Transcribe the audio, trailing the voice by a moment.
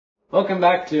Welcome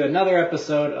back to another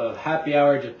episode of Happy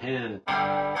Hour Japan.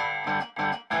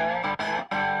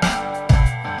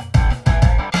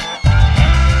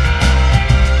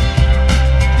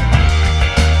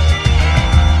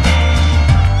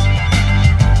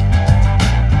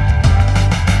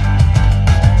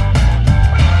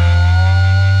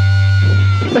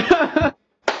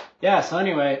 Yeah, so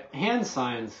anyway, hand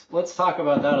signs. Let's talk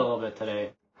about that a little bit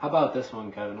today. How about this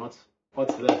one, Kevin? What's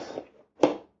this?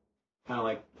 Kind of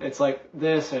like, it's like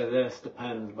this or this,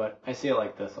 depends, but I see it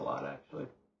like this a lot, actually.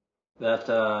 That,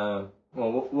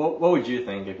 well, what would you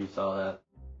think if you saw that?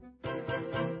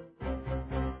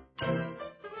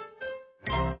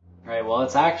 Right, well,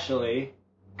 it's actually,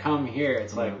 come here,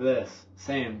 it's like this.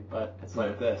 Same, but it's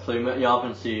like this. So you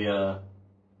often see,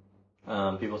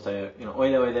 people say,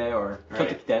 oide oide, or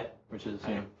chotto kite, which is,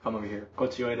 come over here.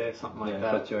 Kochi oide, something like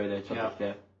that. Kochi oide, chotto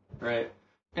kite. Right.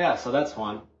 Yeah, so that's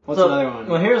one. What's another one?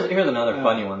 Well, here's another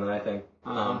funny one that I think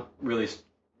really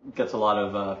gets a lot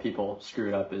of people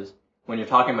screwed up is when you're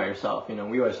talking about yourself.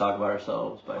 We always talk about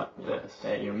ourselves by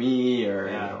hey, you're me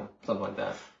or something like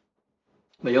that.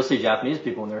 But you'll see Japanese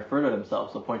people when they refer to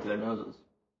themselves, they'll point to their noses.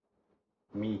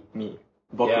 Me.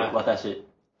 Boku, watashi.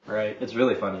 Right. It's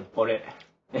really funny. Ore.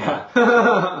 Yeah.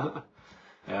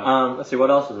 Yeah. Let's see, what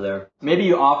else is there? Maybe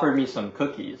you offered me some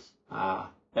cookies.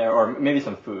 Or maybe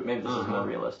some food. Maybe this is more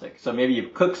realistic. So maybe you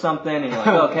cook something and you're like,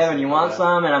 oh, Kevin, you want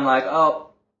some? And I'm like,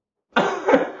 oh.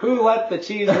 Who let the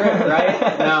cheese rip,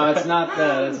 right? No, it's not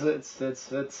that.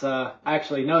 It's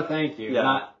actually, no thank you.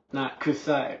 Yeah. Not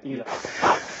kusai.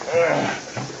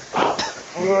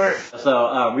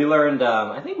 So, we learned,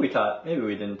 I think we taught, maybe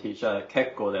we didn't teach,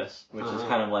 kekko desu, which is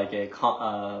kind of like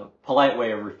a polite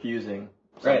way of refusing.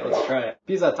 Right, let's try it.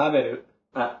 Pizza taberu.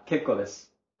 Kekko desu.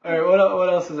 Alright, what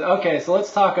else is it? Okay, so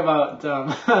let's talk about,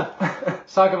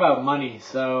 let's talk about money.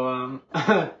 So,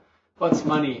 what's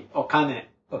money? Okane.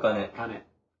 Okane.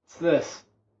 It's this.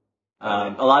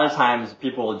 A lot of times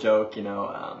people will joke,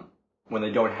 when they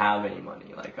don't have any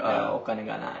money, like, okane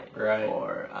ga nai. Right.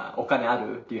 Or, okane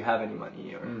aru, do you have any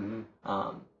money?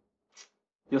 Or,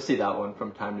 you'll see that one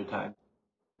from time to time.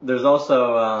 There's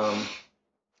also,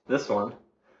 this one.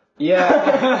 Yeah.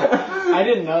 I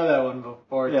didn't know that one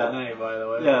before tonight, by the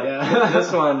way. Yeah.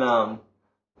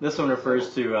 This one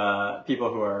refers to, people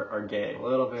who are gay. A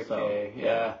little bit gay,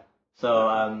 yeah.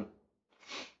 So,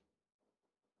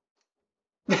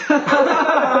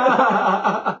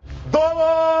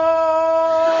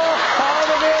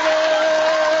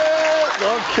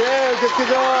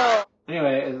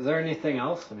 Anyway, is there anything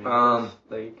else?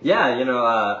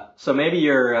 So maybe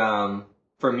you're,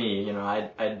 for me,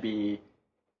 I'd be,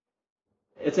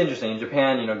 it's interesting. In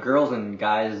Japan, girls and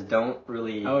guys don't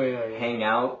really hang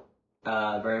out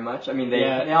very much. I mean, they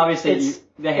obviously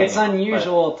they hang it's out,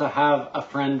 unusual to have a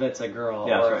friend that's a girl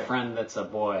or a friend that's a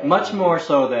boy. Much more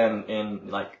so than in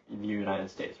like the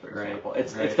United States, for example.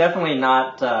 It's definitely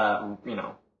not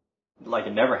like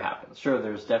it never happens. Sure,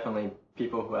 there's definitely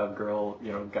people who have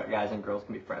guys and girls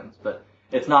can be friends, but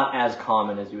it's not as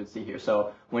common as you would see here.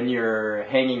 So when you're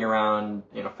hanging around,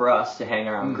 for us to hang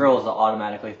around girls, they'll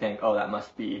automatically think, oh, that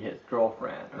must be his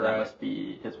girlfriend, or that must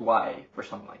be his wife, or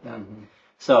something like that.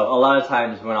 So a lot of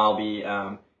times when I'll be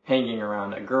hanging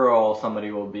around a girl,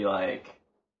 somebody will be like,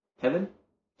 Kevin?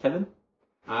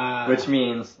 Which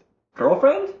means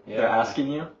girlfriend? They're asking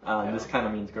you. This kind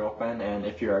of means girlfriend. And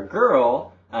if you're a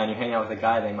girl and you hang out with a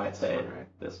guy, they might say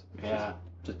this, which is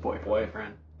just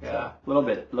boyfriend. Yeah, a little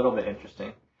bit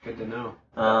interesting. Good to know.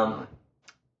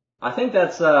 I think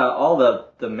that's all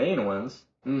the main ones.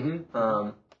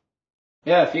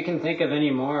 Yeah, if you can think of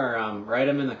any more, write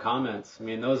them in the comments. I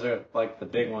mean, those are like the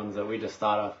big ones that we just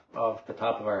thought off the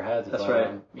top of our heads. That's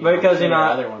right. Because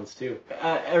other ones too.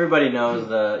 Everybody knows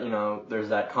that there's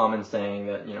that common saying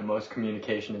that most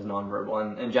communication is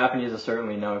nonverbal, and Japanese is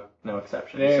certainly no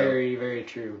exception. Very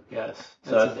true. Yes.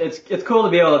 So it's cool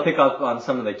to be able to pick up on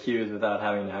some of the cues without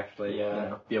having to actually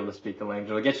be able to speak the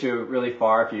language. It'll get you really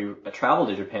far if you travel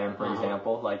to Japan, for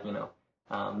example. Like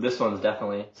this one's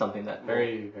definitely something that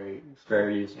very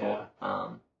useful.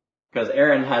 Because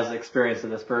Aaron has experience of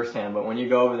this firsthand, but when you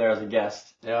go over there as a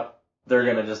guest, they're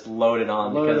gonna just load it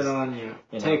on. You.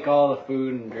 Take all the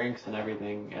food and drinks and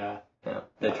everything. Yeah.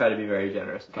 They try to be very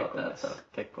generous about that. So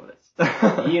kekko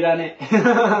desu. Irane.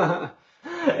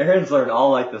 Aaron's learned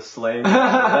all like the slang.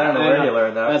 I don't know where you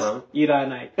learned that from.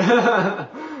 Iranai.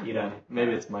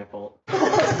 Maybe it's my fault.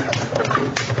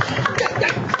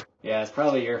 Yeah, it's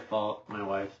probably your fault, my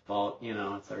wife's fault.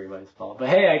 It's everybody's fault. But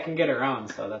hey, I can get around,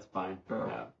 so that's fine.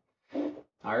 Yeah.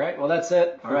 All right, well, that's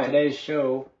it for today's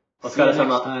show. See you next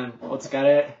time.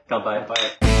 Otsukaresamare. Kanpai.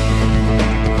 Kanpai.